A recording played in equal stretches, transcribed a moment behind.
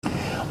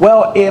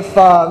Well, if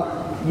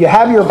you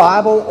have your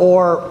Bible,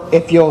 or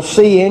if you'll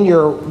see in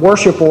your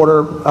worship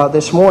order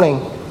this morning,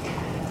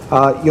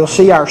 you'll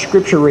see our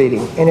scripture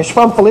reading. And it's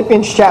from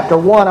Philippians chapter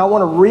 1. I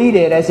want to read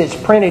it as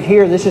it's printed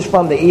here. This is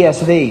from the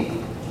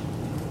ESV.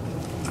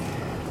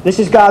 This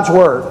is God's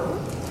Word.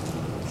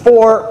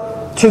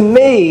 For to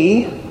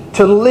me,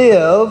 to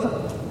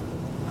live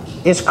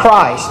is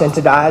Christ, and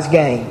to die is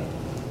gain.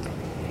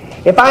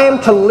 If I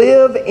am to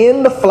live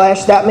in the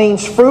flesh, that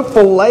means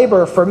fruitful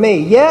labor for me.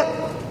 Yet,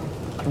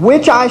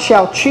 which I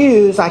shall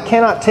choose, I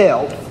cannot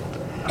tell.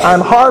 I am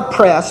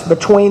hard-pressed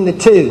between the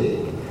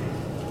two.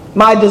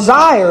 My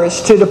desire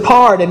is to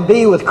depart and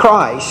be with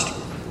Christ,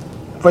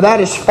 for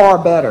that is far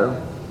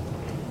better.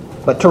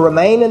 But to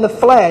remain in the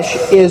flesh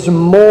is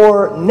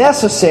more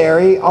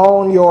necessary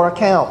on your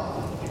account.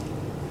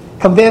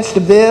 Convinced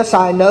of this,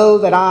 I know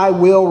that I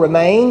will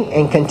remain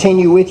and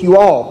continue with you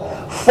all,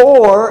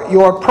 for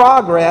your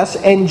progress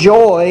and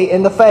joy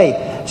in the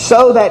faith,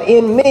 so that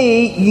in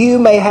me you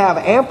may have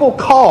ample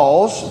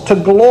cause to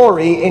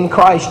glory in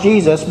Christ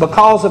Jesus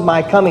because of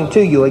my coming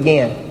to you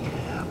again.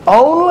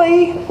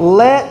 Only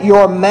let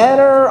your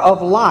manner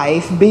of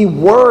life be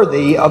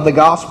worthy of the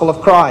gospel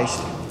of Christ,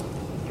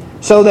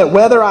 so that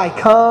whether I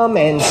come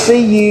and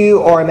see you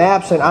or am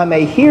absent, I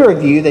may hear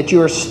of you that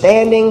you are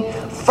standing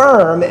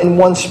firm in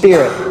one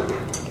spirit,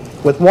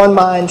 with one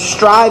mind,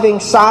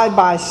 striving side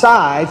by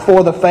side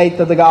for the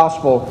faith of the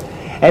gospel,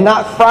 and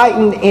not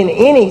frightened in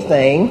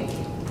anything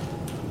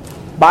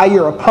by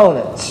your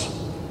opponents.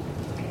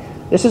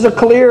 This is a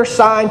clear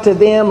sign to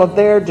them of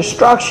their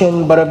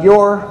destruction, but of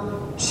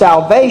your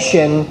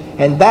salvation,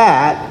 and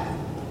that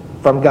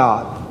from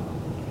God.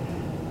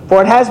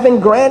 For it has been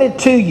granted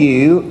to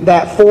you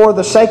that for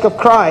the sake of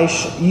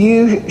Christ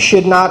you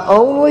should not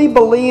only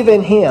believe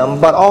in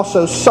Him, but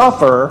also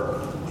suffer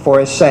for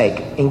His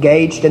sake,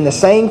 engaged in the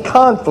same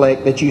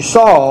conflict that you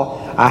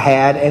saw I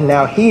had and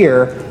now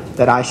hear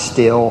that I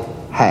still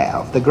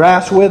have. The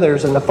grass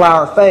withers and the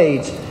flower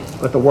fades,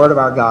 but the word of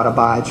our God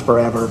abides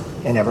forever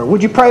and ever.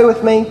 Would you pray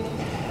with me?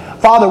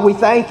 Father, we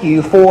thank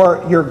you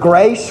for your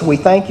grace. We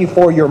thank you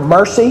for your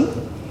mercy.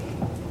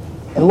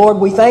 And Lord,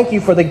 we thank you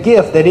for the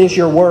gift that is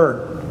your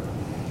word.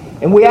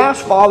 And we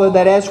ask, Father,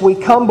 that as we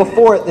come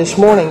before it this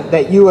morning,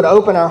 that you would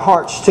open our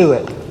hearts to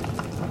it.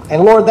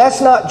 And Lord,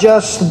 that's not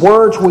just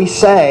words we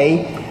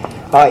say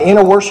in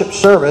a worship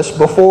service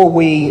before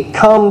we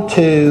come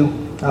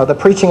to the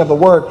preaching of the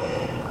Word.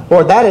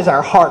 Lord, that is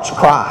our heart's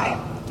cry.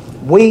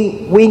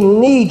 We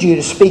need you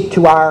to speak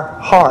to our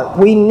heart.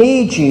 We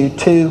need you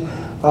to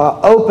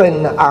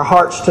open our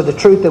hearts to the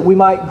truth that we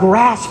might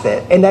grasp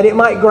it and that it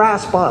might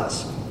grasp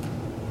us.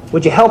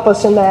 Would you help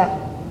us in that?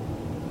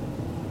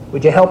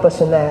 Would you help us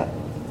in that?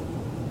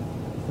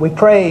 We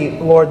pray,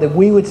 Lord, that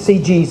we would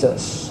see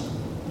Jesus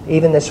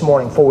even this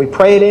morning. For we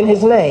pray it in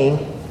His name.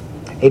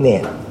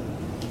 Amen.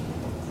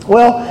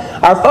 Well,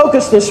 our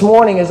focus this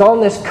morning is on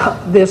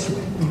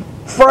this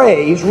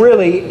phrase,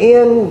 really,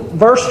 in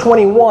verse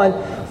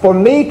 21, for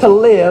me to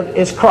live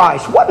is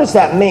Christ. What does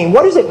that mean?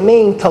 What does it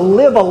mean to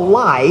live a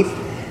life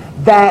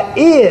that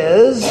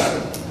is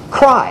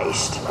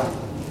Christ?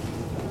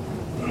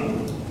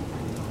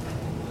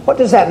 What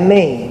does that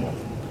mean?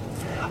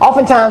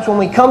 Oftentimes when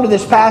we come to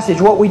this passage,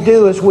 what we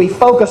do is we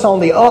focus on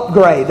the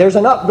upgrade. There's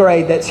an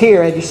upgrade that's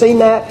here. Have you seen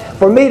that?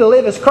 For me to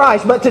live is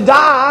Christ, but to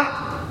die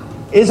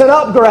is an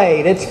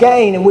upgrade. It's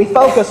gain, and we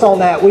focus on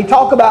that. We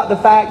talk about the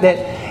fact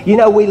that,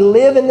 we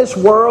live in this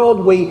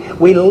world. We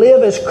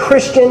live as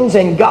Christians,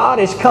 and God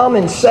has come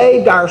and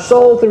saved our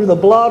soul through the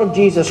blood of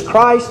Jesus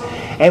Christ.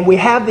 And we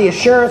have the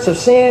assurance of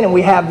sin, and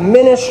we have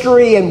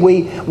ministry, and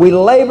we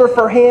labor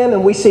for Him,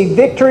 and we see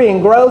victory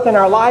and growth in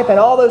our life and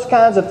all those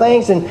kinds of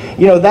things. And,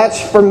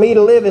 that's for me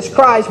to live as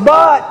Christ.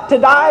 But to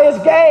die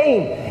is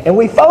gain. And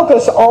we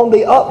focus on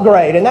the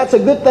upgrade. And that's a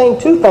good thing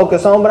to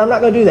focus on, but I'm not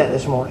going to do that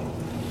this morning.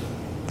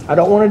 I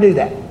don't want to do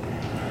that.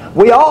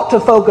 We ought to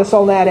focus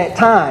on that at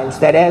times,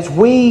 that as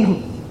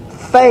we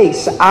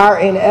face our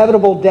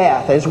inevitable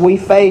death, as we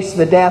face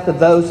the death of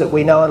those that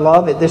we know and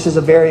love, this is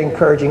a very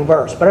encouraging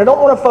verse. But I don't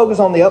want to focus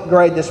on the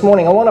upgrade this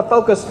morning. I want to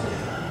focus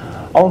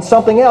on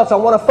something else. I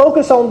want to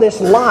focus on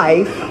this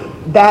life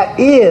that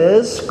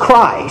is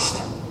Christ.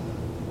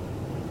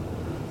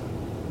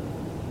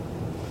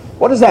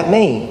 What does that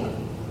mean?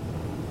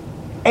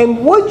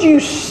 And would you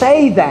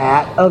say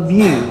that of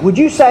you? Would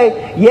you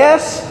say,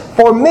 yes,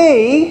 for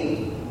me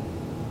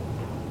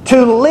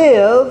to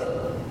live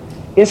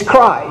is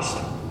Christ?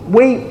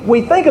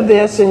 We think of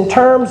this in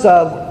terms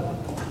of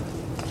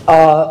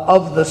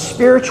the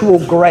spiritual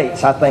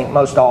greats, I think,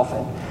 most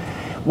often.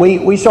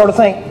 We sort of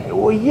think,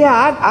 well, yeah,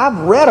 I've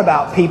read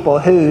about people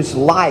whose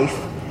life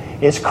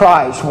is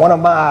Christ. One of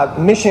my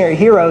missionary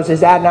heroes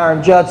is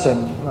Adoniram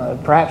Judson.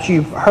 Perhaps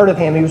you've heard of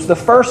him. He was the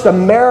first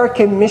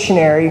American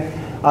missionary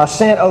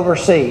sent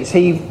overseas.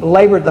 He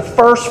labored the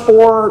first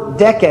 4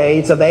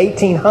 decades of the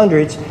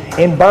 1800s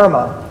in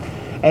Burma.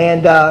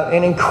 And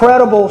an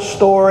incredible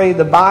story.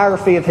 The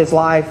biography of his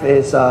life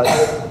is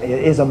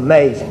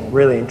amazing,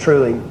 really and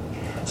truly.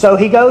 So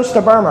he goes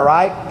to Burma,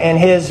 right? And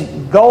his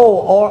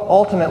goal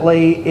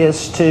ultimately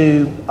is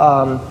to,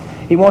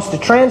 he wants to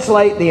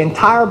translate the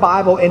entire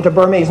Bible into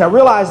Burmese. Now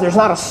realize there's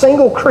not a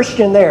single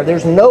Christian there.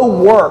 There's no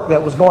work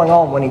that was going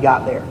on when he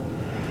got there.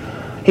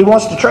 He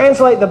wants to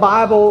translate the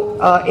Bible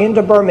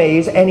into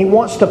Burmese, and he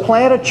wants to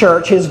plant a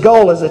church. His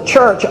goal is a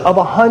church of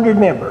 100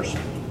 members.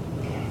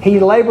 He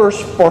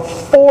labors for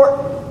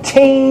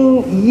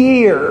 14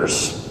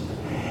 years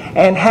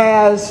and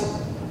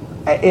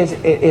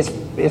is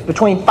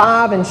between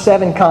 5 and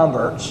 7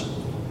 converts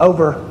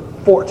over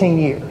 14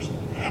 years.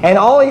 And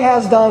all he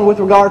has done with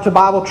regard to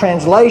Bible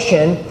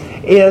translation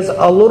is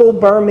a little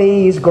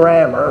Burmese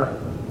grammar.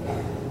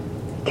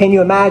 Can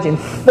you imagine?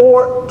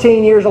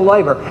 14 years of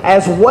labor.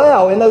 As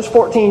well, in those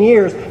 14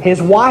 years,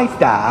 his wife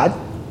died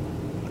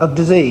of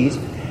disease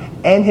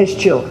and his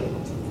children.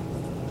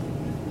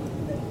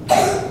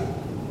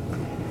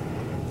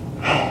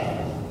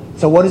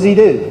 So what does he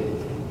do?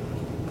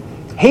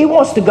 He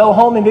wants to go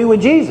home and be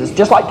with Jesus,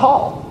 just like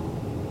Paul.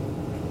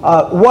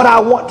 What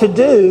I want to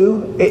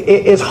do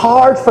is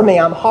hard for me.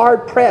 I'm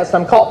hard pressed.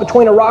 I'm caught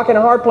between a rock and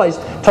a hard place.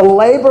 To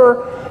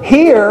labor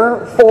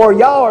here for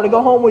y'all or to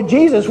go home with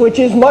Jesus, which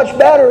is much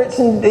better. It's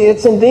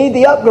indeed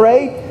the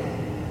upgrade.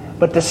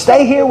 But to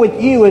stay here with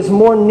you is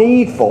more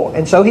needful.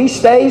 And so he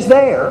stays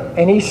there,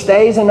 and he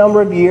stays a number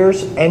of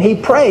years, and he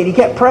prayed. He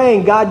kept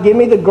praying, God, give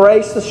me the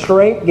grace, the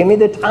strength, give me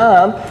the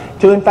time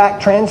to, in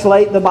fact,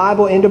 translate the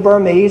Bible into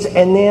Burmese,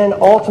 and then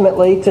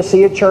ultimately to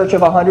see a church of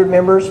 100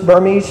 members,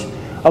 Burmese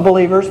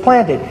believers,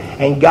 planted.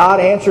 And God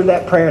answered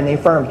that prayer in the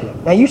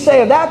affirmative. Now you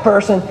say of that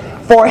person,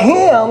 for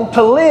him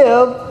to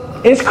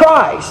live is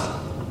Christ.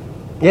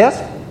 Yes?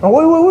 And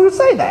we would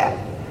say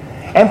that.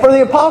 And for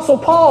the Apostle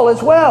Paul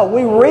as well,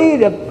 we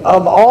read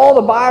of all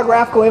the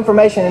biographical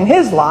information in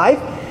his life,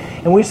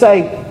 and we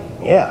say,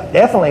 yeah,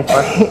 definitely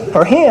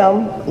for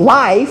him,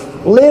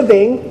 life,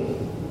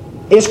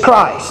 living, is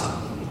Christ.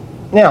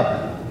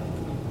 Now,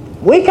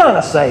 we kind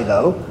of say,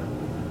 though,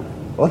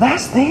 well,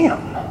 that's them.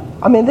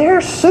 I mean, they're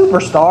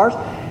superstars,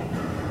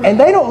 and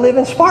they don't live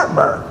in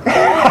Spartanburg.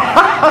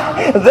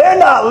 They're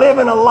not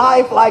living a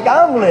life like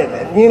I'm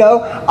living. You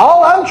know,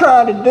 all I'm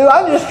trying to do,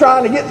 I'm just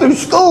trying to get through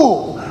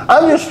school.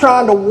 I'm just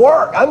trying to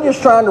work. I'm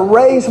just trying to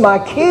raise my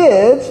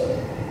kids.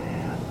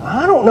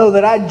 I don't know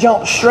that I'd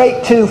jump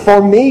straight to,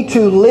 for me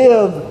to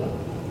live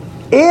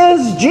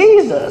is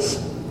Jesus.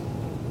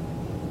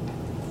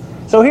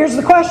 So here's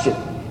the question.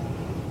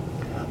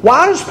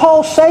 Why does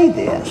Paul say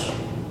this?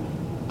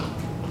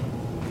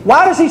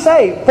 Why does he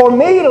say, for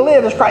me to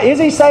live is Christ? Is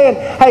he saying,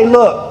 hey,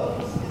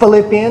 look,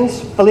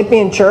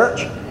 Philippian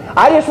church,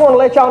 I just want to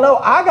let y'all know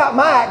I got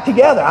my act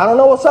together. I don't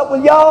know what's up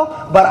with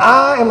y'all, but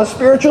I am a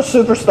spiritual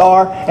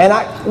superstar. And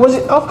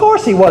of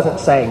course he wasn't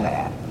saying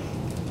that.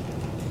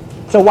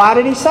 So why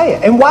did he say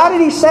it? And why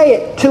did he say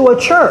it to a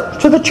church?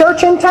 To the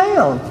church in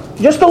town.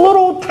 Just a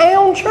little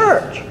town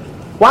church.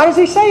 Why does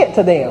he say it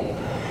to them?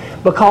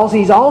 Because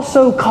he's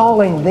also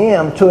calling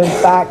them to, in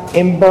fact,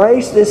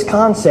 embrace this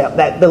concept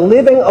that the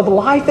living of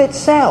life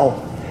itself,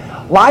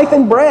 life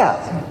and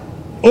breath,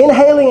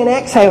 inhaling and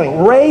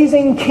exhaling,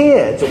 raising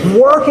kids,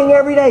 working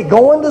every day,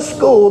 going to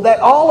school, that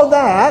all of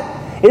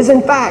that is,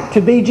 in fact,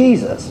 to be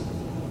Jesus.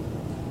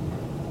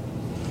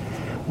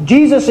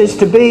 Jesus is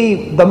to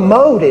be the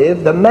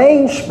motive, the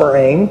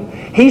mainspring.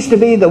 He's to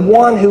be the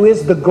one who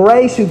is the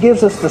grace, who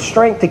gives us the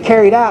strength to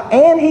carry it out.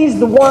 And he's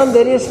the one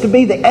that is to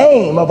be the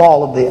aim of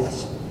all of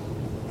this.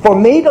 For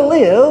me to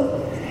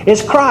live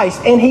is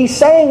Christ. And he's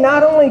saying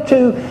not only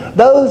to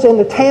those in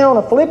the town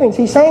of Philippians,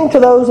 he's saying to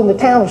those in the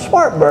town of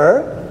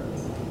Spartanburg,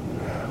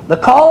 the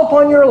call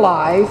upon your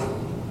life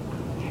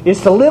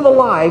is to live a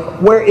life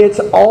where it's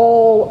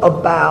all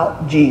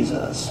about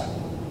Jesus.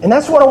 And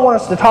that's what I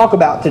want us to talk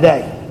about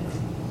today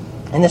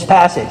in this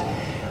passage.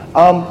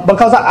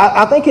 Because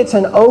I think it's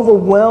an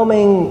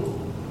overwhelming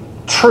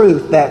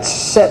truth that's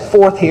set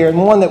forth here, and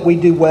one that we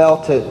do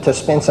well to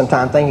spend some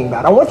time thinking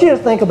about. I want you to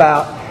think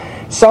about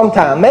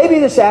sometime, maybe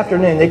this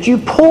afternoon, that you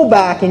pull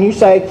back and you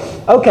say,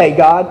 okay,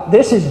 God,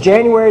 this is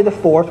January the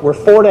 4th. We're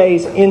 4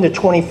 days into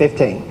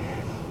 2015.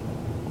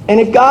 And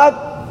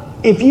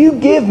if you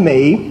give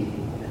me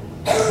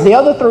the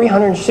other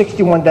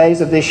 361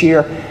 days of this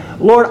year,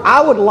 Lord,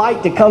 I would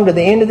like to come to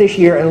the end of this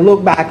year and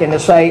look back and to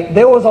say,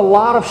 there was a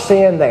lot of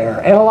sin there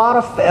and a lot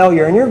of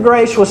failure, and your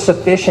grace was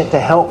sufficient to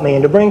help me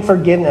and to bring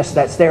forgiveness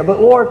that's there.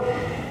 But Lord,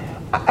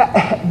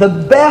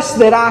 the best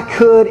that I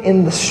could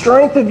in the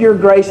strength of your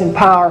grace and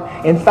power,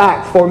 in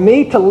fact, for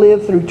me to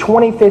live through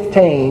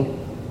 2015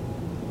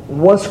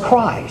 was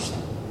Christ.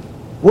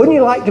 Wouldn't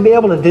you like to be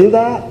able to do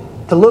that?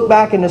 To look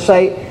back and to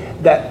say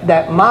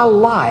that my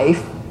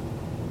life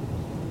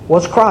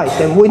was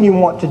Christ. And wouldn't you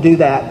want to do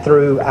that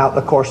throughout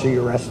the course of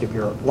the rest of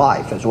your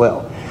life as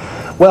well?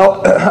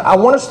 Well, I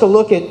want us to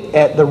look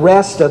at the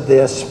rest of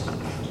this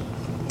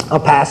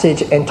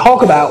passage and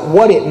talk about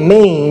what it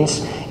means,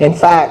 in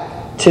fact,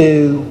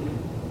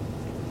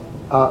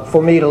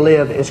 for me to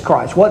live is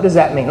Christ. What does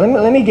that mean?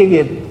 Let me give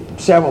you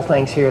several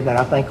things here that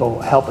I think will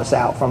help us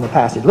out from the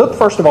passage. Look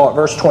first of all at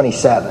verse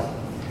 27.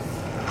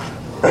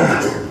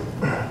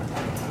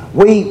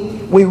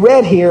 We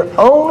read here,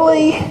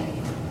 only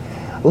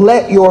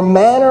let your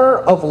manner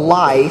of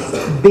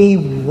life be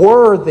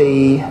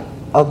worthy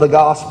of the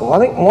gospel. I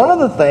think one of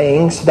the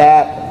things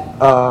that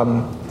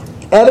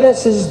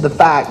evidences the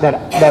fact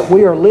that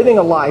we are living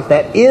a life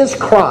that is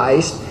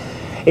Christ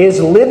is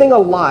living a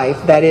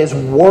life that is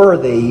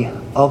worthy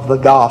of the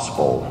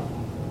gospel.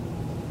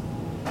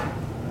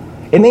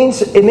 It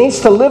means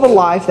to live a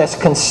life that's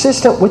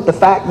consistent with the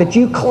fact that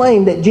you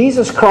claim that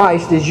Jesus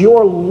Christ is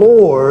your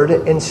Lord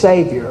and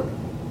Savior.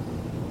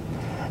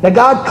 Now,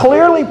 God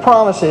clearly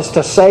promises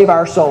to save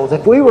our souls.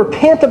 If we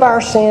repent of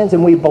our sins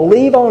and we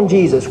believe on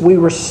Jesus, we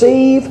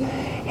receive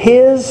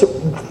His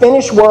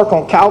finished work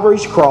on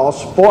Calvary's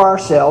cross for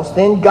ourselves,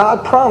 then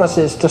God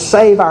promises to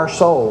save our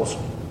souls.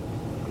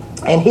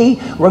 And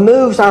He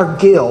removes our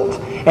guilt,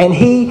 and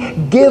He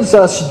gives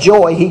us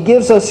joy. He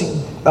gives us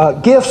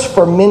gifts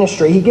for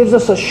ministry. He gives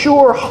us a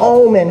sure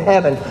home in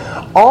heaven.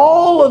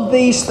 All of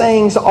these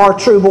things are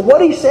true. But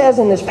what he says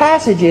in this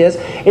passage is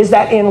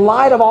that in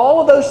light of all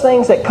of those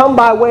things that come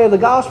by way of the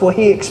gospel,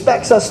 he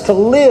expects us to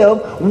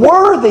live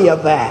worthy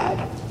of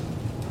that.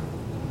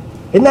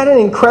 Isn't that an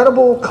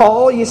incredible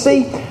call? You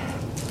see,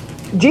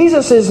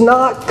 Jesus is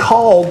not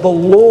called the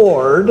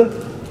Lord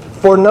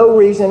for no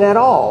reason at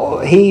all.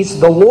 He's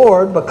the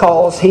Lord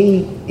because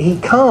He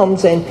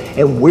comes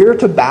and we're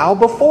to bow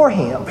before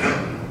Him.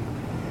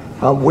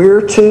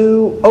 We're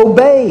to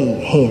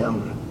obey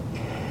Him.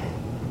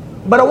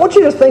 But I want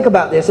you to think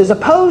about this. As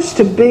opposed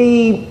to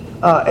being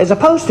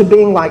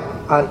like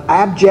an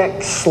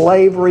abject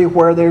slavery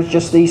where there's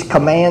just these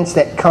commands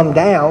that come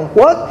down,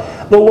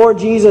 what the Lord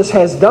Jesus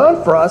has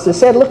done for us is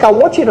said, look, I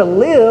want you to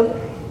live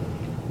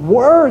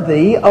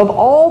worthy of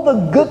all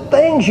the good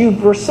things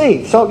you've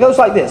received. So it goes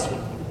like this.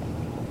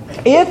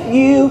 If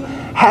you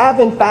have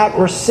in fact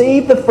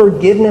received the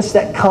forgiveness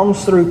that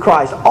comes through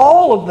Christ,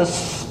 all of the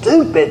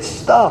stupid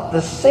stuff,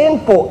 the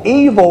sinful,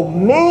 evil,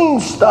 mean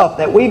stuff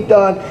that we've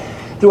done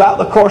throughout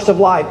the course of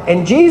life,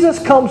 and Jesus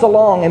comes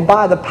along and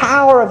by the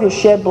power of His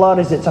shed blood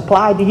as it's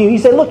applied to you, He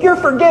said, look, you're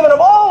forgiven of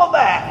all of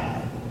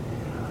that.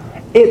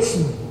 It's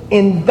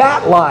in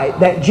that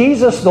light that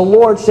Jesus the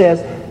Lord says,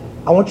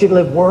 I want you to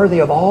live worthy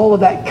of all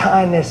of that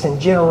kindness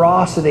and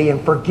generosity and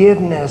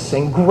forgiveness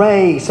and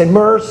grace and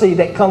mercy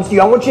that comes to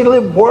you. I want you to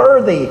live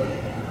worthy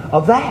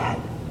of that.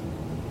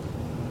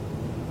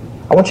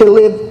 I want you to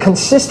live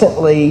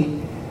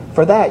consistently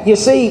for that. You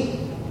see,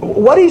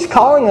 what He's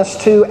calling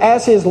us to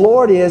as His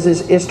Lord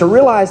is to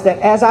realize that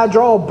as I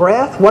draw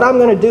breath, what I'm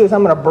going to do is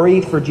I'm going to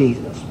breathe for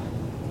Jesus.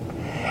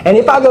 And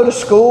if I go to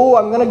school,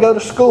 I'm going to go to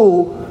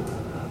school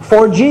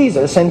for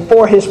Jesus and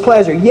for His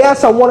pleasure.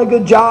 Yes, I want a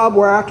good job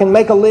where I can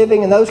make a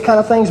living and those kind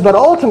of things, but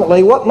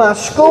ultimately what my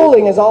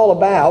schooling is all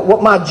about,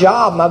 what my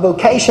job, my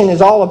vocation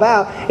is all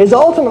about, is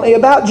ultimately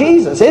about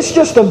Jesus. It's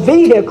just a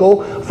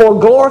vehicle for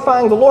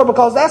glorifying the Lord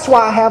because that's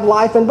why I have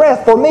life and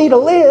breath. For me to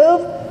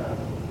live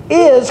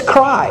is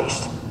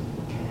Christ.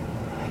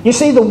 You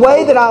see, the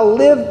way that I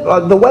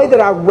live, the way that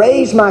I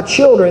raise my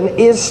children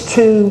is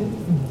to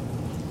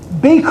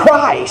be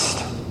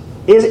Christ,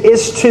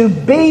 is to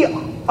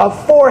be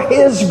for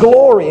His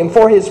glory and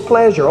for His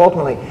pleasure,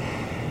 ultimately.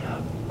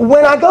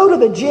 When I go to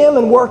the gym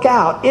and work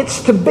out,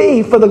 it's to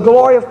be for the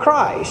glory of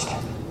Christ.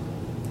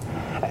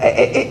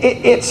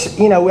 It's,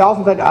 we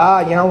often think,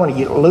 I want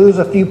to lose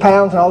a few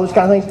pounds and all those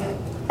kind of things.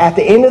 At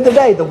the end of the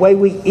day, the way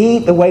we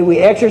eat, the way we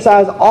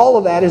exercise, all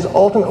of that is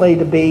ultimately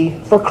to be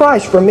for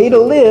Christ. For me to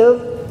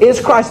live is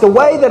Christ. The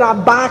way that I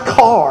buy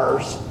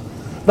cars,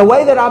 the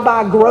way that I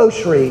buy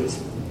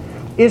groceries,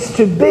 is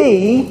to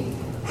be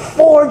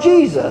for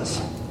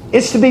Jesus.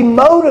 It's to be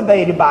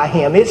motivated by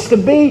Him. It's to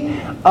be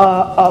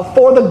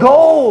for the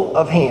goal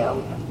of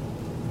Him.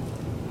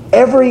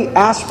 Every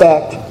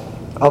aspect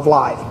of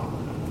life.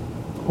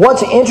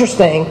 What's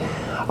interesting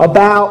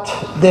about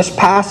this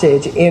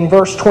passage in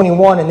verse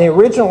 21, in the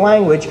original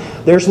language,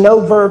 there's no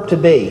verb to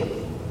be.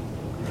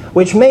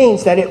 Which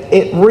means that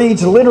it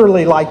reads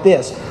literally like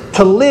this.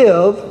 To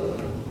live,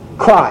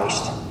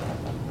 Christ.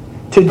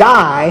 To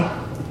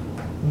die,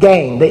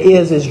 gain. The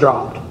is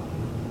dropped.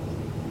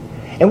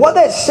 And what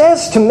that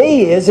says to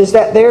me is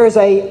that there is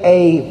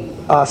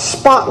a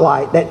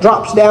spotlight that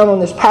drops down on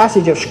this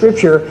passage of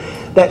Scripture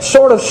that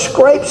sort of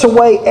scrapes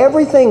away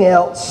everything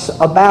else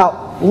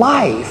about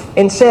life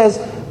and says,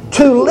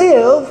 to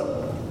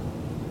live,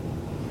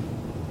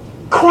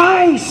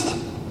 Christ.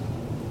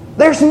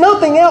 There's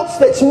nothing else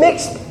that's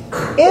mixed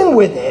in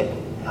with it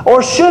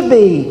or should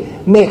be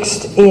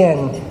mixed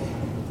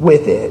in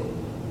with it.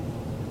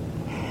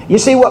 You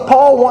see, what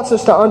Paul wants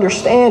us to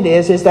understand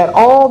is that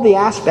all the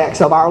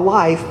aspects of our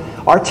life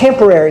are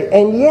temporary.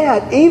 And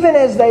yet, even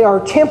as they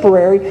are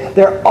temporary,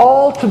 they're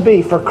all to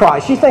be for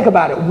Christ. You think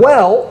about it.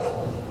 Wealth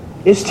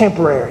is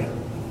temporary,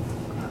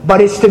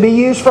 but it's to be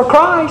used for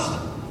Christ.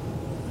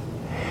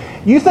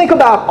 You think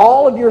about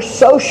all of your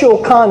social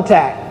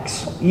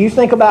contacts. You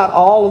think about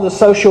all of the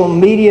social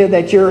media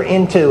that you're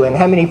into and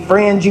how many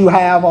friends you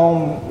have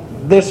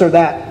on this or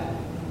that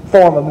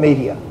form of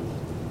media.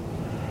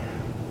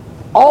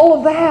 All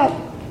of that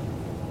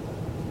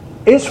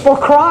is for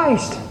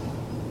Christ.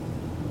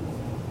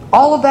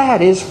 All of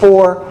that is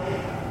for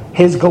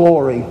His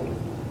glory.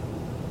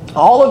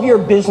 All of your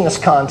business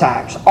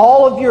contacts,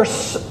 all of your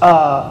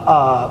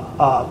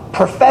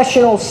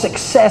professional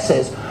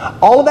successes,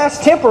 all of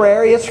that's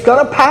temporary. It's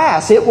going to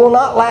pass. It will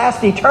not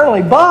last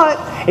eternally, but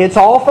it's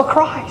all for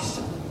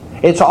Christ.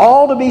 It's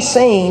all to be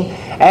seen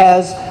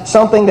as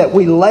something that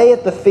we lay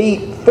at the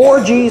feet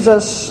for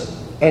Jesus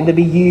and to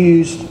be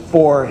used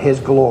for His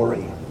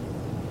glory.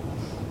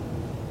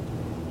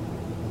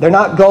 They're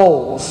not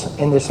goals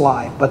in this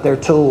life, but they're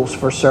tools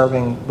for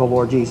serving the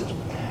Lord Jesus.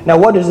 Now,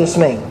 what does this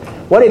mean?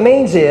 What it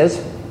means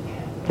is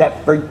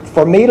that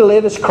for me to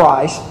live as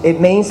Christ,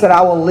 it means that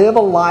I will live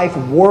a life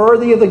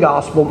worthy of the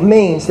gospel. It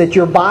means that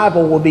your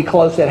Bible will be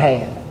close at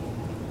hand.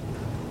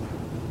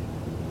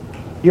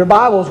 Your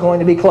Bible is going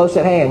to be close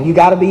at hand. You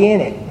got to be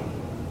in it.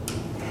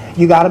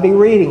 You got to be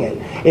reading it.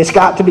 It's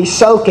got to be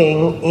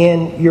soaking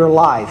in your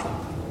life.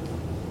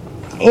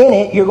 In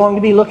it, you're going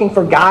to be looking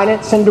for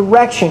guidance and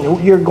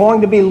direction. You're going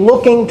to be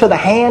looking to the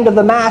hand of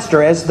the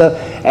master as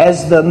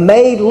the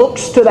maid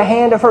looks to the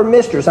hand of her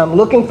mistress. I'm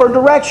looking for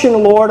direction,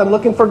 Lord. I'm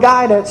looking for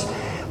guidance.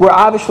 We're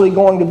obviously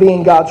going to be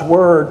in God's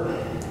Word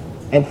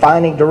and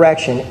finding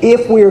direction.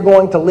 If we are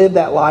going to live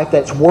that life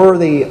that's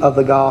worthy of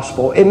the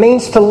gospel, it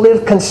means to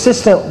live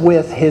consistent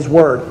with His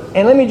Word.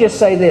 And let me just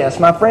say this,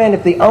 my friend,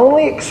 if the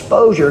only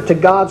exposure to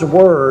God's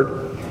Word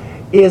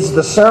is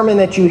the sermon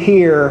that you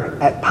hear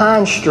at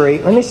Pine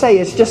Street, let me say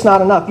it's just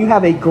not enough. You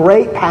have a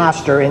great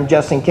pastor in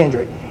Justin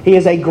Kendrick. He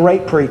is a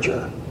great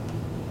preacher.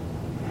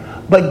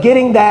 But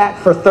getting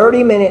that for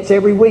 30 minutes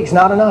every week is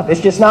not enough.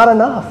 It's just not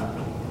enough.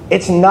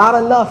 It's not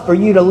enough for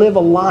you to live a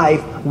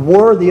life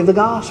worthy of the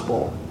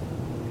gospel.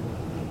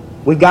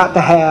 We've got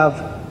to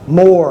have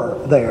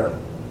more there.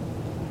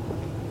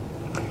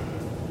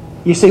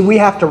 You see, we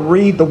have to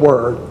read the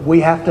Word. We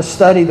have to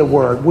study the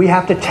Word. We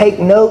have to take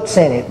notes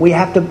in it. We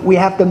have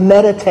to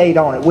meditate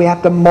on it. We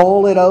have to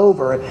mull it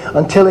over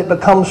until it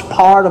becomes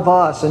part of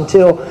us,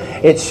 until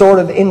it's sort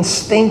of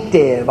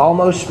instinctive,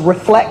 almost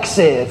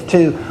reflexive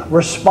to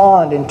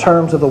respond in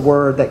terms of the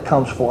Word that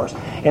comes for us.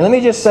 And let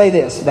me just say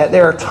this, that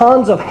there are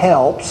tons of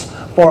helps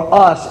for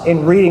us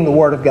in reading the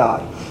Word of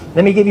God.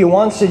 Let me give you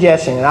one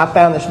suggestion, and I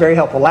found this very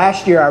helpful.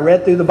 Last year I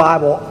read through the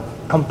Bible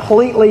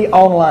completely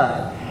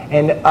online.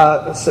 And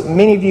so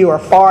many of you are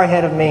far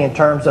ahead of me in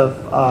terms of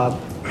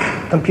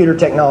computer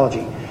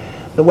technology.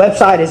 The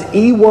website is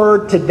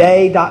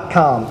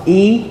ewordtoday.com.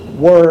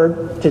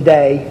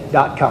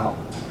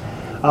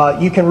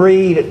 ewordtoday.com. You can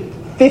read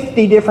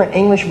 50 different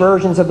English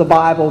versions of the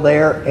Bible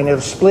there, and it'll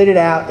split it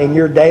out in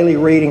your daily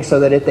reading so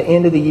that at the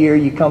end of the year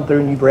you come through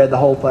and you've read the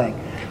whole thing.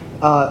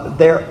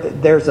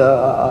 There's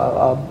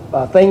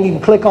a thing you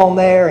can click on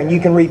there, and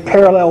you can read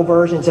parallel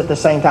versions at the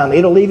same time.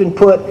 It'll even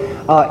put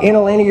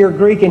interlinear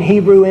Greek and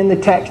Hebrew in the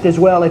text as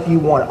well if you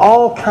want.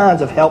 All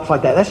kinds of helps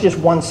like that. That's just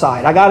one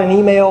side. I got an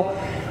email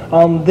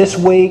this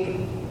week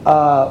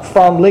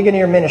from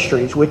Ligonier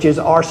Ministries, which is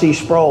R.C.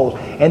 Sproul,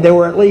 and there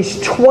were at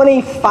least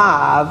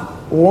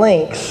 25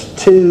 links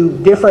to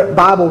different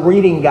Bible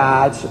reading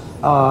guides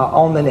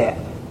on the net.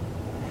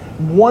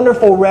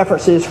 Wonderful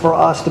references for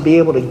us to be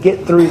able to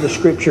get through the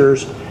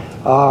Scriptures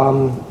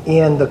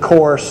in the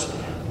course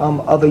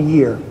of a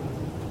year.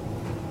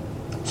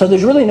 So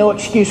there's really no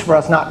excuse for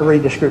us not to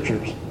read the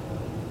Scriptures.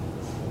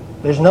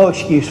 There's no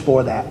excuse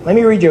for that. Let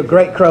me read you a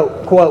great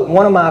quote.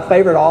 One of my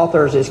favorite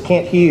authors is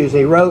Kent Hughes.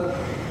 He wrote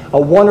a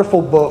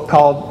wonderful book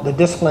called The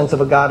Disciplines of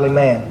a Godly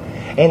Man.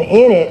 And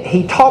in it,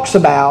 he talks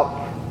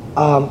about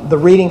the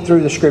reading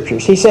through the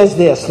Scriptures. He says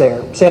this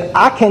there. He said,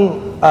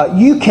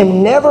 you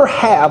can never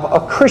have a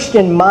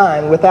Christian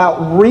mind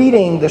without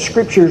reading the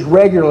Scriptures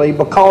regularly,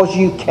 because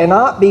you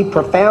cannot be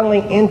profoundly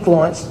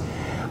influenced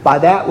by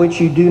that which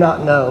you do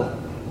not know.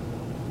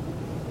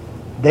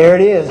 There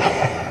it is.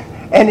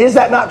 And is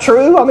that not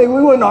true? I mean,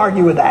 we wouldn't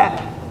argue with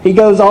that. He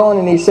goes on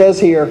and he says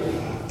here,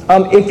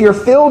 if you're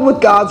filled with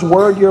God's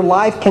Word, your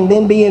life can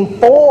then be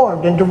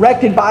informed and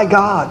directed by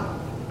God.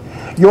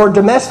 Your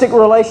domestic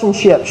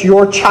relationships,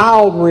 your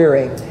child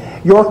rearing,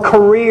 your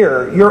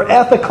career, your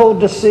ethical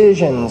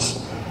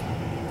decisions,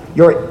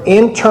 your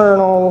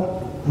internal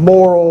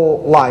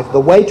moral life. The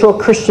way to a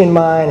Christian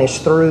mind is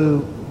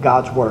through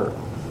God's Word.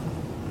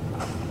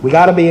 We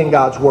got to be in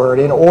God's Word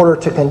in order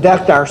to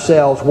conduct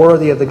ourselves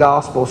worthy of the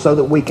gospel, so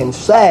that we can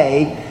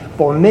say,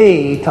 for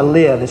me to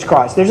live is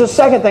Christ. There's a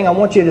second thing I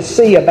want you to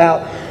see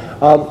about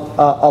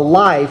a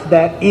life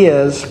that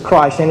is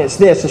Christ, and it's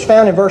this. It's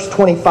found in verse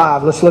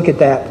 25. Let's look at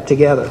that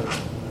together.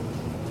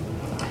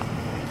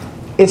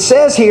 It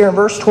says here in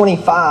verse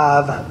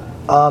 25,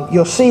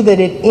 you'll see that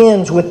it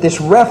ends with this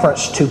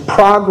reference to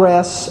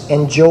progress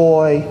and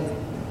joy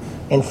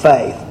and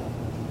faith.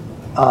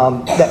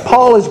 That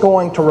Paul is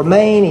going to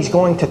remain, he's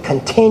going to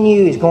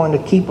continue, he's going to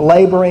keep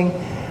laboring.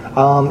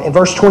 In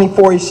verse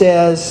 24 he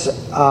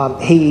says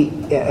he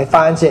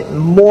finds it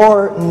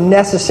more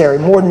necessary,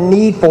 more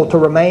needful to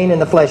remain in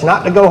the flesh,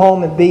 not to go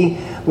home and be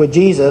with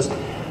Jesus,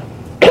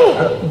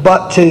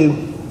 but to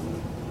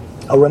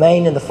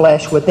remain in the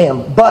flesh with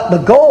them. But the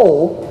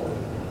goal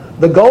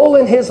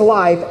in his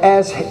life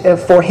as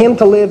for him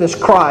to live as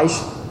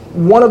Christ,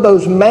 one of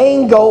those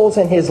main goals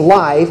in his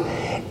life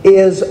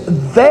is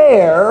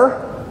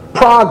their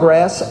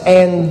progress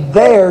and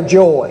their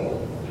joy.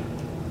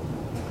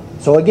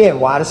 So again,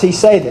 why does he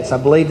say this? I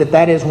believe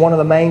that is one of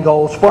the main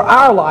goals for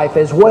our life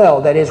as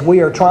well. That is,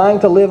 we are trying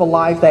to live a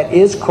life that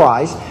is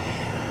Christ,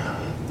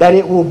 that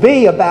it will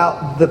be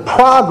about the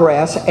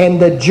progress and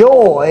the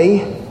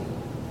joy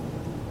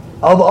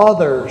of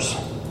others.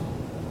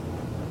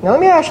 Now let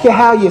me ask you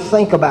how you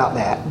think about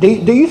that. Do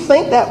you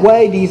think that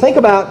way? Do you think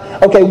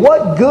about, okay,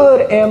 what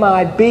good am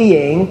I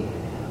being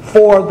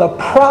for the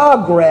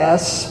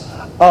progress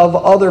of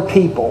other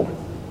people?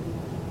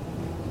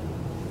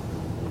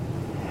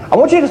 I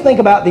want you to think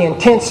about the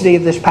intensity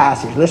of this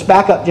passage. Let's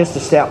back up just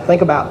a step.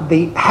 Think about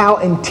how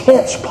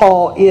intense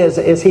Paul is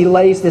as he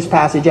lays this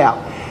passage out.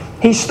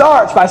 He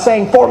starts by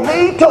saying, "For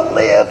me to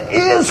live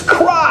is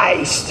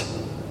Christ."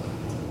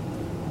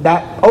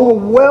 That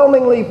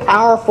overwhelmingly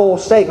powerful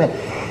statement.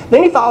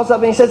 Then he follows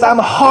up and he says, "I'm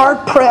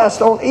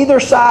hard-pressed on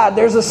either side.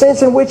 There's a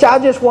sense in which I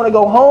just want to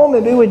go home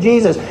and be with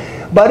Jesus.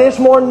 But it's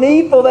more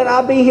needful that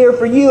I be here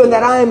for you, and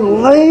that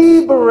I'm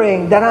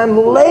laboring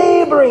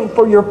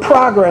for your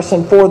progress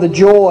and for the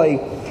joy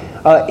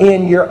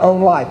in your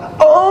own life.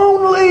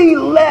 Only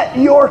let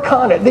your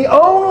conduct," the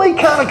only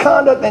kind of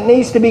conduct that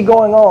needs to be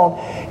going on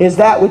is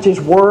that which is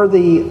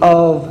worthy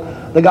of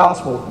the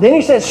gospel. Then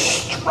he says,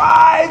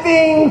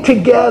 striving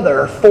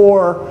together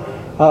for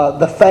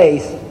the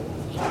faith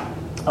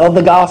of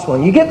the gospel.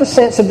 And you get the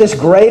sense of this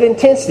great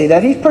intensity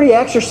that he's pretty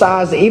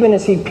exercised even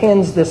as he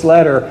pens this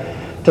letter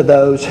to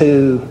those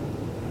who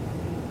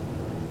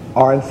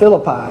are in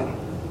Philippi.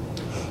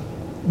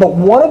 But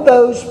one of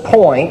those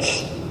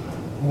points,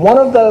 one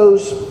of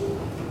those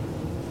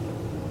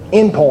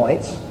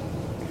endpoints,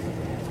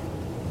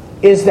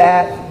 is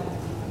that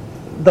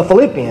the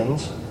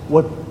Philippians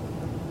would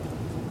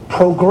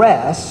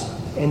progress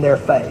in their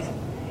faith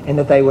and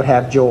that they would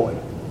have joy.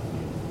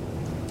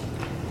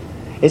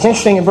 It's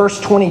interesting, in verse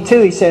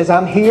 22 he says,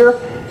 "I'm here,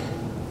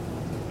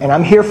 and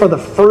I'm here for the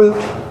fruit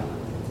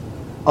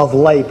of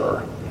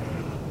labor."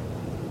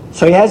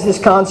 So he has this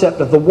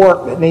concept of the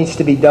work that needs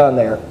to be done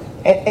there.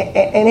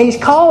 And he's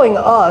calling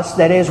us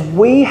that as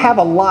we have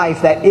a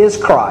life that is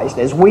Christ,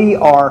 as we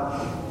are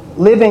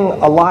living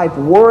a life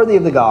worthy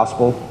of the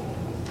gospel,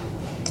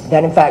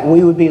 that in fact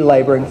we would be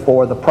laboring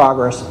for the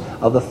progress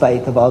of the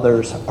faith of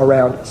others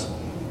around us.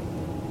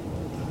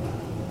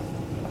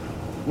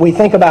 We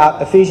think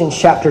about Ephesians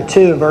chapter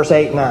 2 and verse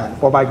 8 and 9.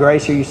 "For by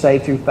grace are you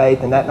saved through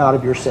faith, and that not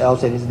of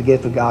yourselves, it is the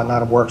gift of God,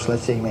 not of works,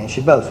 lest any man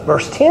should boast."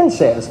 Verse 10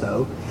 says,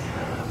 though,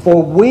 "For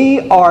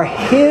we are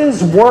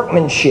His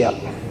workmanship,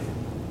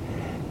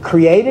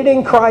 created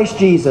in Christ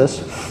Jesus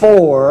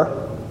for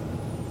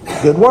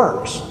good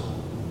works."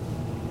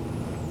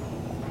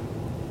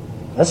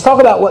 Let's talk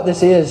about what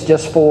this is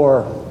just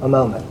for a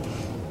moment.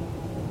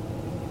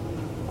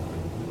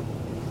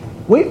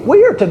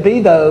 We are to be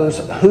those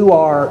who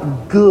are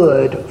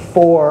good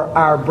for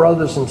our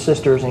brothers and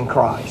sisters in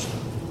Christ.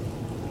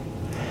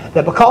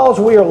 That because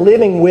we are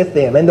living with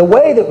them, and the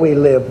way that we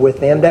live with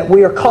them, that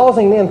we are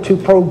causing them to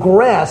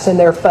progress in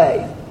their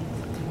faith.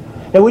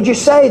 Now, would you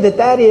say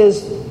that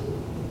is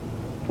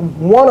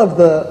one of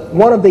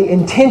the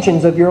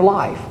intentions of your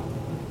life?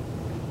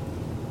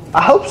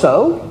 I hope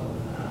so.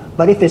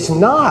 But if it's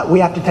not,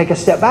 we have to take a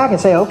step back and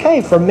say,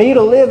 okay, for me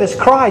to live as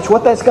Christ,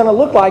 what that's going to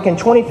look like in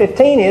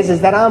 2015 is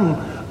that I'm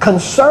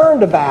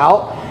concerned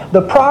about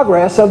the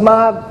progress of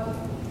my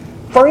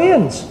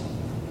friends.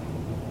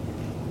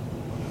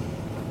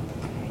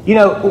 You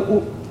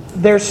know,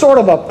 there's sort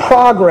of a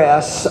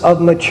progress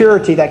of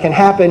maturity that can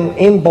happen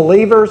in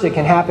believers. It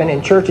can happen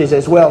in churches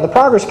as well. And the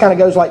progress kind of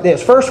goes like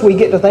this. First, we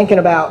get to thinking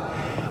about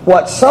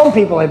what some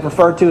people have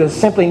referred to as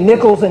simply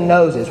nickels and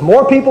noses.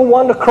 More people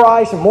won to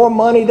Christ and more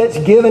money that's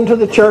given to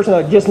the church,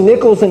 and just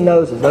nickels and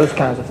noses, those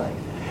kinds of things.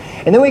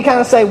 And then we kind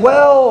of say,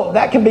 well,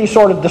 that can be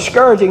sort of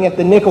discouraging if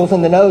the nickels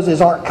and the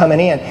noses aren't coming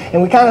in.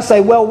 And we kind of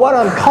say, well, what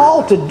I'm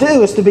called to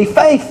do is to be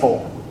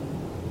faithful.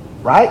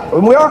 Right?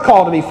 And we are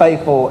called to be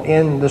faithful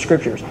in the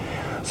Scriptures.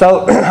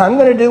 So I'm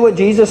going to do what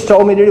Jesus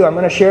told me to do. I'm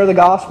going to share the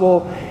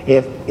gospel.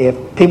 If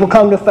people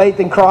come to faith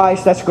in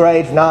Christ, that's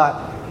great. If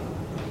not,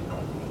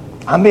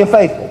 I'm being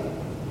faithful.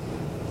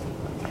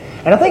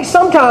 And I think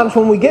sometimes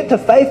when we get to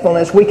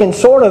faithfulness, we can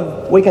sort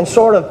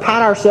of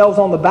pat ourselves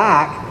on the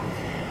back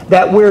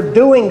that we're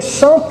doing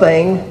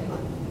something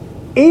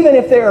even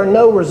if there are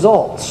no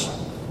results.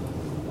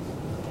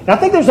 And I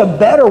think there's a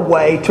better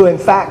way to in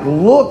fact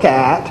look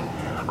at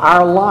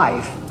our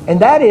life. And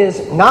that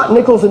is not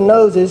nickels and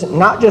noses,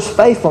 not just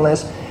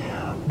faithfulness,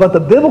 but the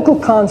biblical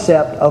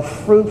concept of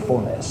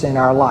fruitfulness in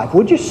our life.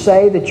 Would you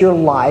say that your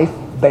life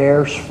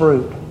bears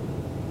fruit?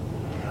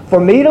 For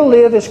me to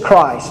live is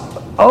Christ.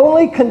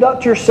 Only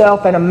conduct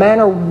yourself in a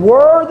manner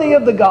worthy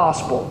of the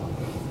gospel.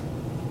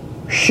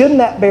 Shouldn't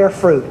that bear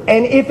fruit?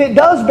 And if it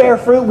does bear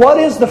fruit, what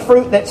is the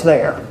fruit that's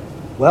there?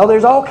 Well,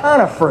 there's all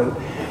kind of fruit.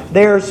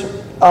 There's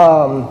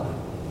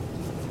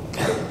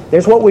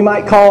what we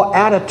might call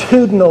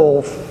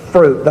attitudinal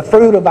fruit, the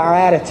fruit of our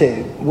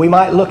attitude. We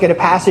might look at a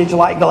passage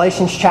like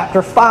Galatians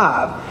chapter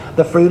 5,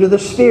 the fruit of the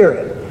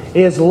Spirit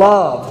is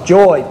love,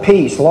 joy,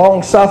 peace,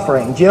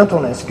 long-suffering,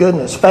 gentleness,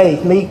 goodness,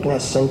 faith,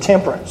 meekness, and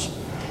temperance.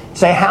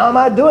 Say, how am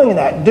I doing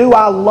that? Do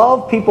I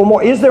love people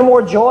more? Is there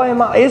more joy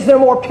is there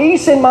more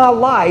peace in my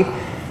life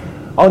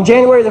on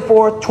January the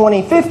 4th,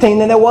 2015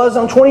 than there was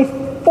on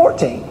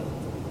 2014?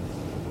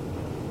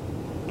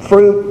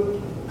 Fruit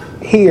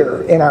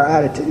here in our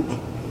attitude.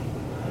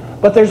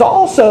 But there's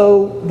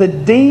also the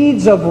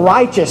deeds of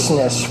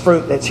righteousness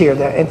fruit that's here.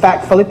 In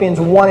fact, Philippians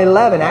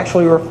 1:11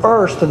 actually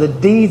refers to the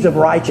deeds of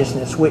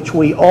righteousness which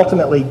we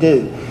ultimately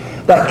do.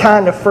 That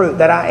kind of fruit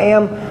that I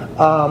am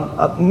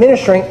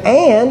ministering,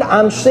 and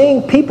I'm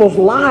seeing people's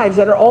lives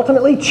that are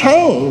ultimately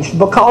changed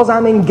because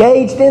I'm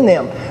engaged in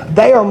them.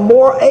 They are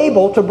more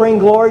able to bring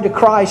glory to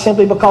Christ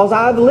simply because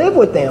I've lived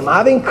with them.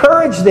 I've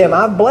encouraged them.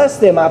 I've blessed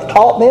them. I've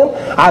taught them.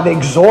 I've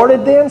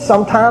exhorted them.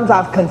 Sometimes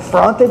I've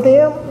confronted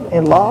them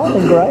in love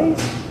and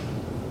grace.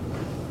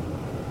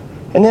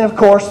 And then, of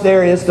course,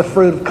 there is the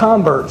fruit of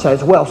converts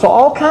as well. So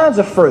all kinds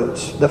of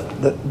fruits.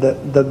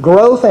 The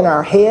growth in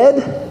our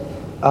head,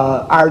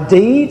 our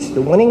deeds,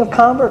 the winning of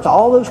converts,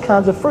 all those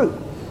kinds of fruit.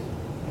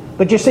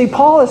 But you see,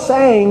 Paul is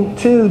saying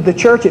to the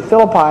church at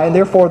Philippi, and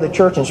therefore the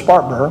church in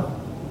Spartanburg,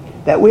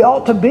 that we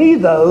ought to be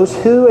those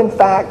who, in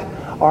fact,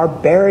 are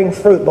bearing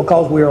fruit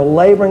because we are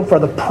laboring for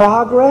the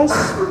progress,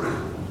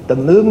 the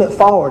movement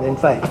forward in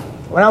faith.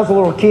 When I was a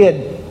little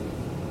kid,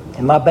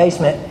 in my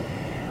basement,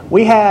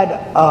 we had,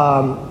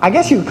 I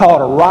guess you would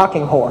call it a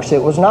rocking horse.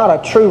 It was not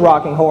a true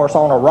rocking horse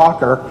on a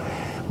rocker,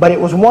 but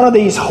it was one of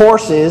these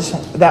horses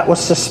that was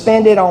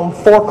suspended on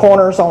four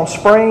corners on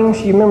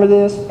springs. You remember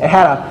this? It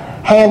had a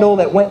handle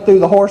that went through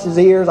the horse's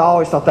ears. I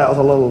always thought that was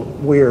a little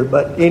weird.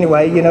 But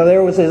anyway,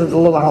 there was this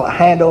little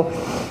handle.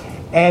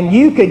 And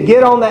you could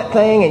get on that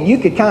thing and you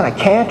could kind of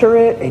canter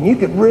it. And you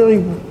could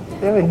really,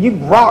 you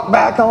rock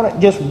back on it.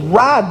 Just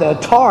ride the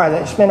tar.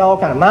 That spent all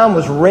kind of. Mine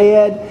was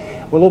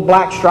red with little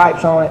black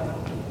stripes on it.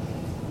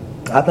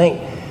 I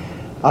think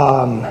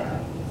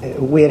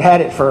we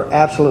had it for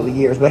absolutely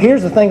years. But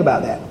here's the thing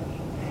about that,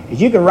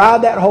 is you can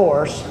ride that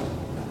horse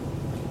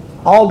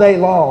all day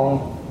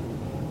long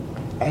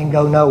and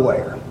go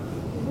nowhere.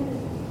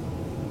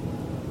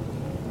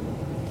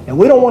 And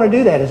we don't want to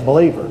do that as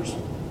believers.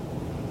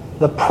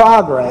 The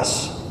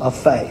progress of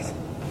faith.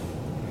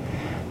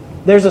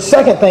 There's a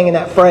second thing in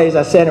that phrase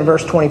I said in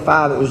verse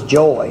 25, it was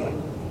joy.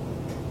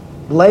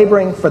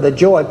 Laboring for the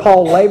joy.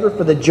 Paul labored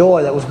for the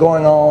joy that was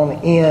going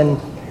on in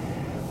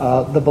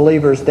the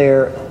believers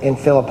there in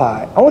Philippi.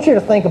 I want you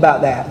to think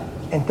about that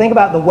and think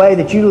about the way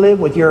that you live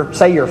with your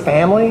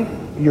family,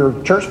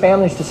 your church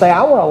families, to say,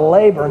 I want to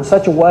labor in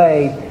such a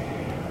way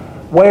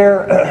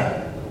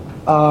where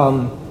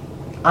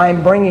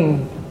I'm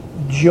bringing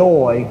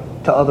joy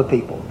to other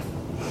people.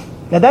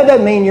 Now that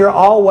doesn't mean you're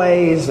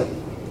always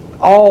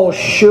all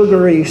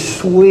sugary,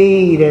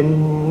 sweet,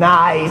 and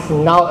nice.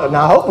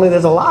 Now hopefully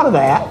there's a lot of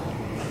that.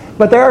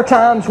 But there are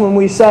times when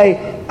we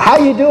say, how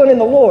you doing in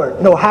the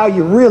Lord? No, how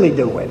you really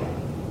doing?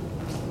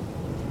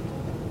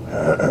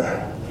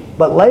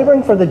 But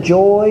laboring for the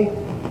joy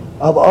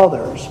of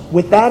others.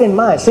 With that in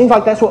mind. It seems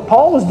like that's what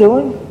Paul was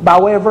doing by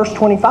way of verse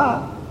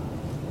 25.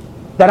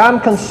 That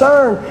I'm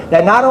concerned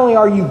that not only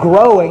are you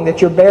growing,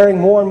 that you're bearing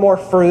more and more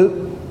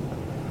fruit,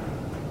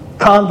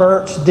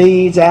 converts,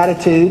 deeds,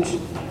 attitudes,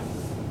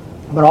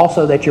 but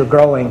also that you're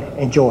growing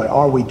in joy.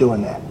 Are we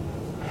doing that?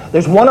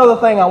 There's one other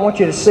thing I want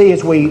you to see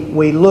as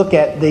we look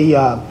at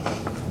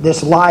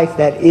this life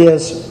that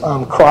is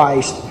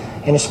Christ,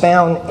 and it's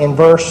found in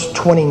verse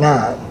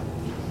 29.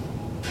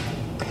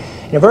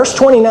 In verse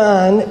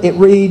 29, it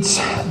reads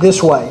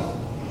this way,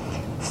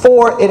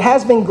 For it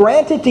has been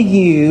granted to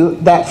you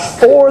that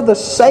for the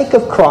sake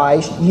of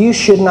Christ you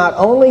should not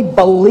only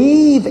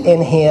believe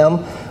in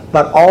Him,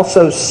 but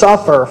also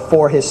suffer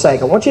for His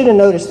sake. I want you to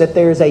notice that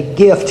there is a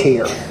gift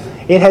here.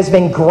 It has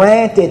been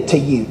granted to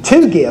you.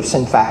 Two gifts,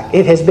 in fact.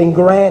 It has been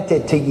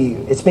granted to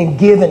you. It's been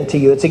given to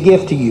you. It's a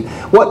gift to you.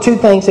 What two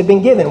things have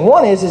been given?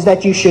 One is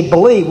that you should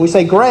believe. We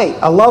say, great,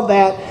 I love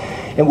that.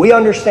 And we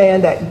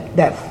understand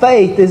that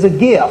faith is a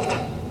gift.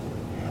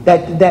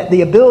 That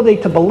the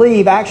ability to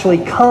believe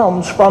actually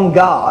comes from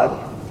God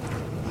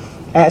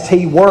as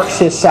He works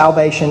His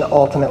salvation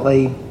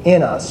ultimately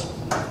in us.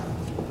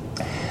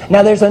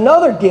 Now there's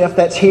another gift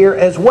that's here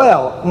as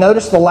well.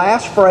 Notice the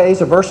last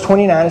phrase of verse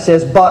 29. It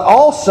says, but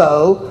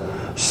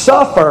also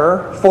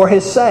suffer for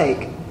His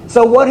sake.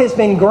 So what has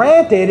been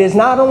granted is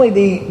not only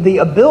the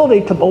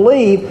ability to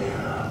believe,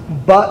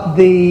 but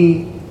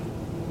the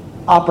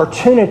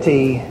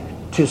opportunity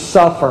to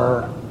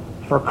suffer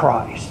for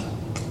Christ.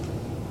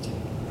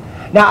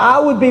 Now I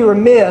would be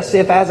remiss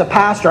if as a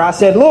pastor I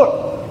said,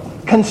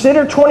 look,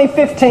 consider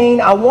 2015.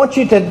 I want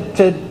you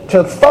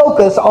to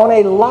focus on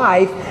a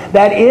life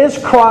that is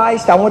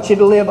Christ. I want you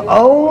to live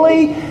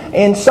only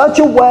in such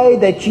a way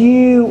that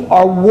you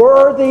are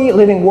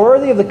living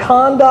worthy of the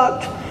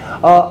conduct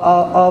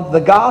of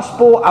the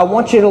gospel. I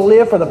want you to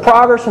live for the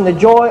progress and the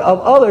joy of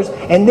others,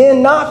 and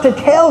then not to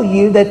tell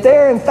you that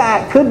there, in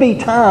fact, could be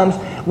times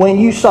when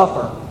you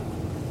suffer.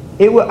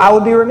 I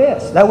would be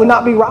remiss. That would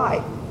not be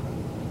right.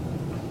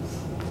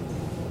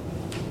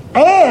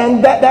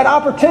 And that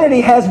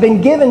opportunity has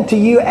been given to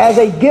you as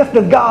a gift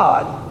of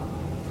God.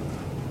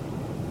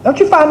 Don't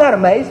you find that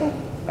amazing?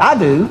 I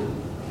do.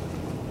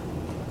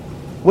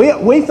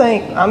 We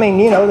think,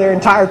 there are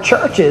entire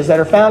churches that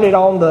are founded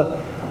on the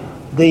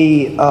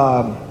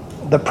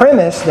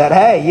premise that,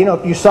 hey,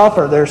 if you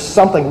suffer, there's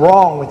something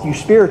wrong with you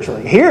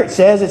spiritually. Here it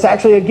says it's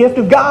actually a gift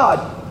of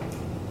God.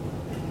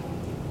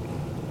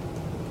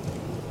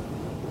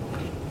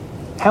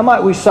 How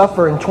might we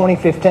suffer in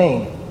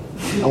 2015?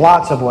 In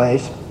lots of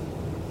ways.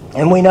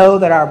 And we know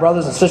that our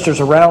brothers and sisters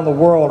around the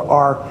world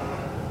are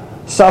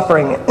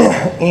suffering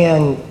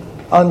in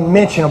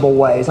unmentionable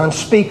ways,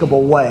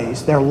 unspeakable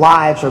ways. Their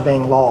lives are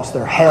being lost,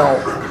 their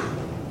health.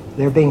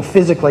 They're being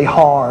physically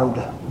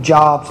harmed,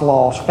 jobs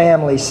lost,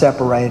 families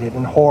separated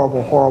in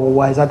horrible, horrible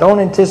ways. I don't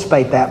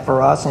anticipate that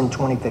for us in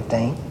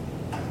 2015.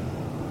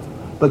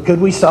 But could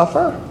we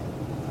suffer?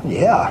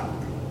 Yeah.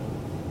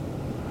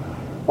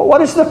 But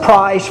what is the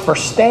price for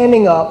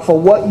standing up for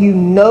what you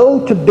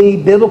know to be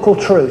biblical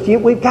truth?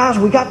 We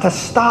got to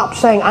stop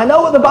saying, I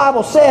know what the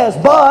Bible says,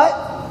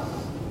 but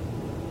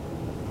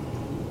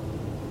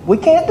we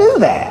can't do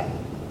that.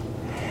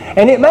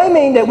 And it may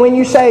mean that when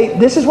you say,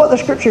 this is what the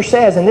Scripture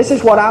says, and this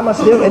is what I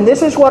must do, and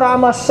this is what I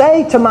must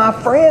say to my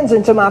friends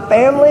and to my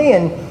family,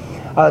 and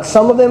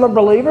some of them are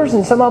believers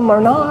and some of them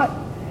are not.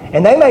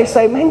 And they may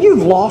say, man,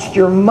 you've lost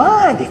your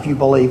mind if you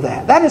believe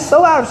that. That is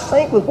so out of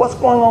sync with what's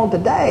going on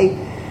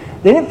today.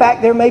 Then in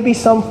fact, there may be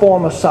some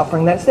form of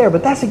suffering that's there.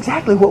 But that's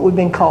exactly what we've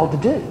been called to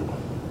do.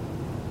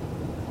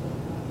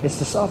 It's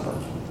to suffer.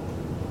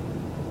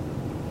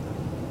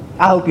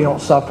 I hope you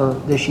don't suffer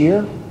this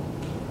year.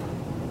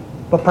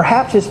 But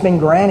perhaps it's been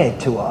granted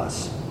to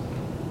us.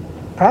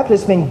 Perhaps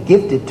it's been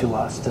gifted to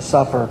us to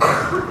suffer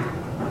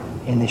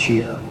in this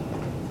year.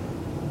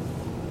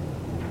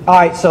 All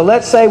right, so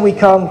let's say we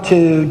come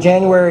to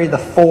January the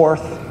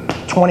 4th,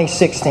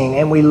 2016,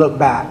 and we look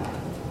back.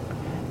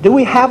 Do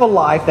we have a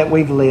life that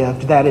we've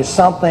lived that is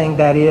something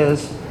that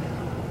is,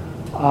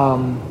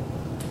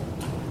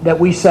 that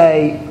we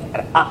say,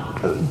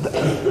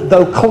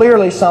 though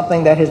clearly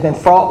something that has been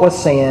fraught with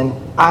sin,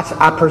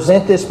 I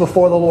present this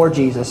before the Lord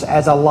Jesus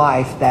as a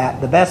life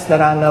that, the best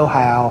that I know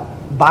how,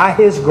 by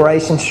His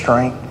grace and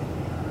strength,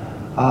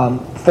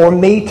 for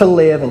me to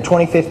live in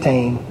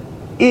 2015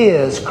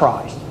 is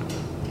Christ.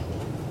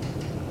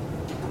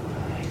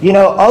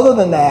 Other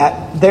than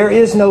that, there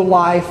is no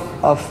life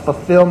of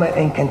fulfillment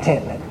and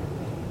contentment.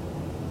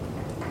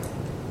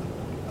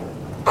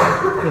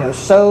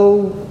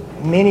 So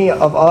many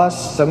of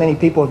us, so many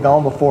people have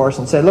gone before us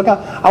and said, look,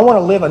 I want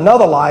to live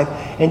another life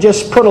and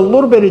just put a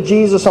little bit of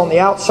Jesus on the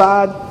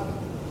outside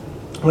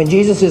when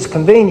Jesus is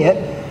convenient,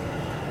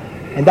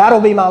 and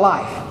that'll be my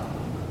life.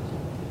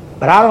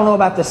 But I don't know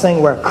about this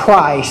thing where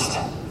Christ,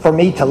 for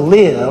me to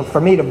live, for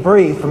me to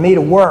breathe, for me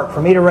to work,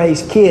 for me to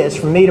raise kids,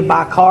 for me to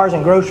buy cars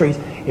and groceries,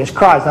 is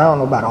Christ. I don't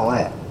know about all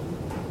that.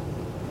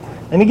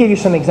 Let me give you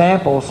some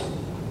examples.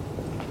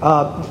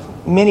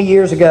 Many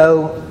years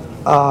ago,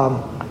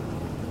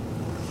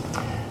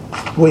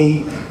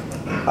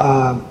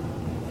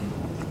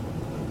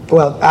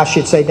 I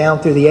should say down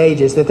through the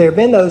ages, that there have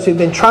been those who've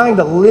been trying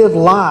to live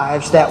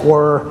lives that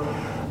were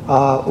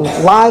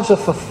lives of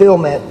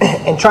fulfillment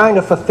and trying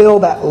to fulfill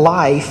that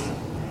life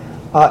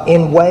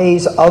in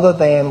ways other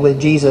than with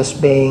Jesus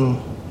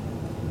being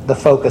the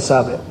focus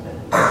of it.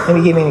 Let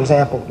me give you an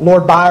example.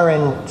 Lord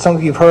Byron, some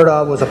of you have heard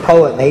of, was a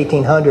poet in the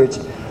 1800s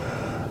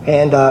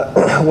and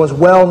was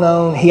well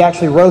known. He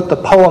actually wrote the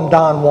poem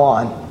Don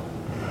Juan.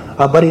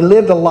 But he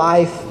lived a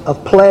life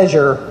of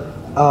pleasure,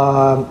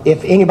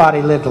 if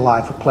anybody lived a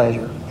life of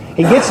pleasure.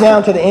 He gets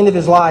down to the end of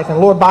his life, and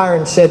Lord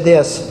Byron said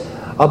this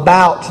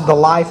about the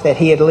life that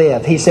he had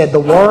lived. He said, the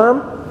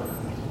worm,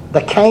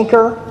 the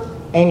canker,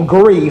 and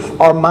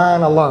grief are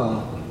mine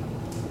alone.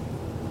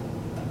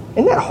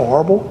 Isn't that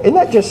horrible? Isn't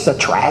that just a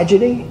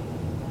tragedy?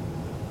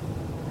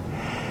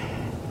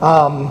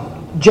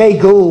 Jay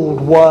Gould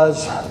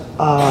was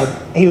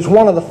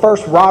one of the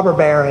first robber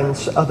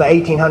barons of the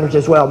 1800s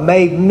as well.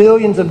 Made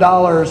millions of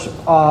dollars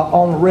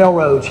on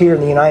railroads here in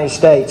the United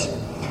States.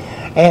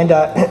 And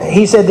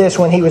he said this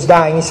when he was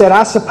dying. He said,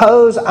 I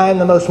suppose I am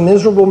the most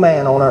miserable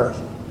man on earth.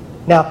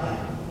 Now,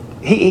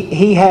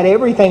 he had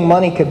everything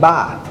money could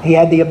buy. He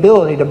had the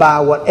ability to buy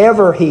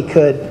whatever he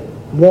could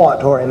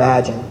want or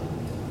imagine.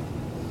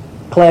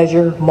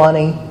 Pleasure,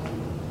 money.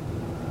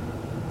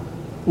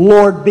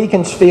 Lord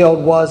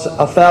Beaconsfield was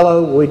a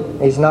fellow,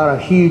 he's not a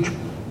huge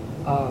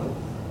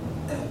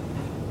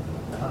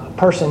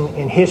person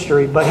in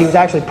history, but he was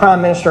actually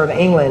Prime Minister of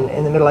England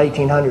in the middle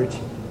 1800s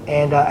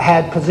and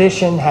had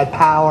position, had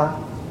power,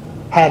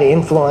 had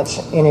influence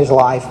in his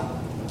life.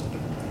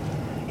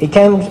 He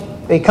comes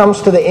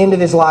to the end of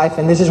his life,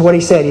 and this is what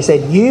he said. He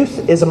said,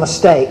 youth is a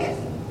mistake,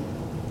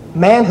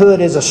 manhood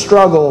is a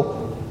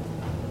struggle,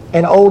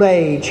 and old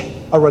age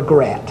a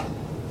regret.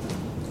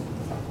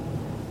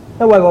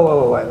 No,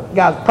 wait.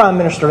 Guy's Prime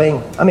Minister of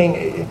England. I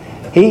mean,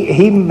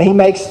 he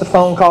makes the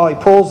phone call, he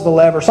pulls the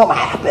lever, something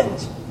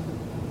happens.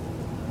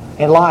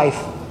 And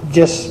life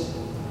just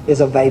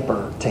is a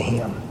vapor to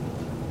him.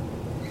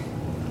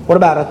 What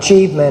about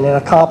achievement and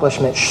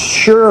accomplishment?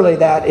 Surely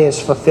that is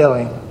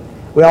fulfilling.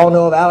 We all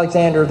know of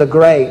Alexander the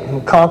Great, who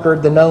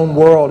conquered the known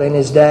world in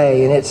his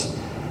day. And it's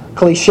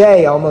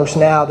cliche almost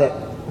now that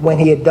when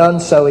he had done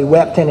so, he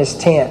wept in his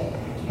tent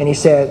and he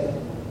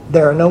said,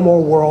 there are no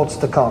more worlds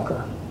to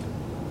conquer.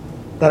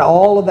 That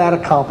all of that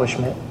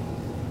accomplishment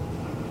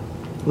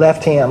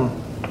left him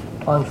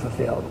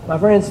unfulfilled. My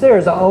friends, there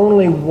is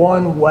only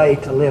one way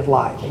to live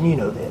life, and you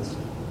know this.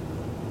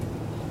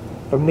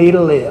 For me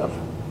to live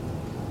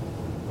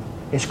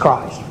is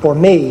Christ. For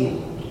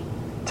me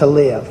to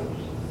live,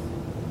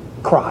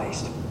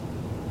 Christ.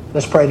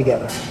 Let's pray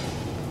together.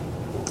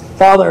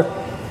 Father,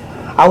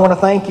 I want to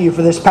thank you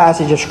for this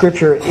passage of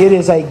Scripture. It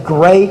is a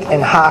great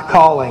and high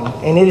calling,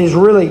 and it is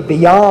really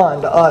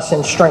beyond us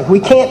in strength. We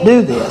can't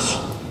do this.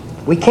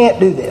 We can't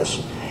do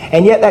this.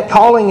 And yet that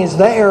calling is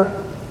there.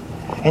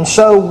 And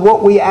so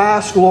what we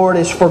ask, Lord,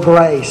 is for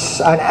grace,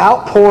 an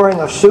outpouring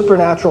of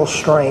supernatural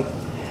strength,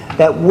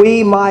 that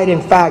we might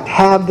in fact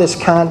have this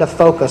kind of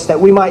focus, that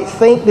we might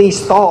think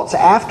these thoughts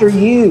after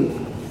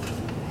you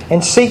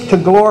and seek to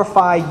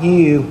glorify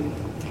you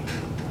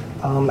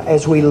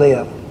as we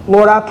live.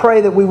 Lord, I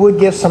pray that we would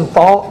give some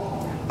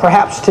thought,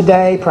 perhaps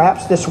today,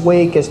 perhaps this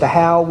week, as to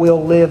how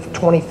we'll live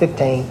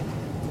 2015.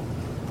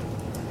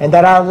 And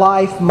that our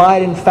life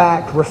might in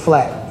fact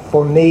reflect,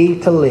 for me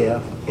to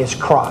live is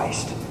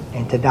Christ,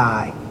 and to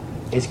die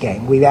is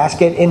gain. We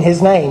ask it in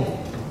His name.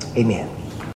 Amen.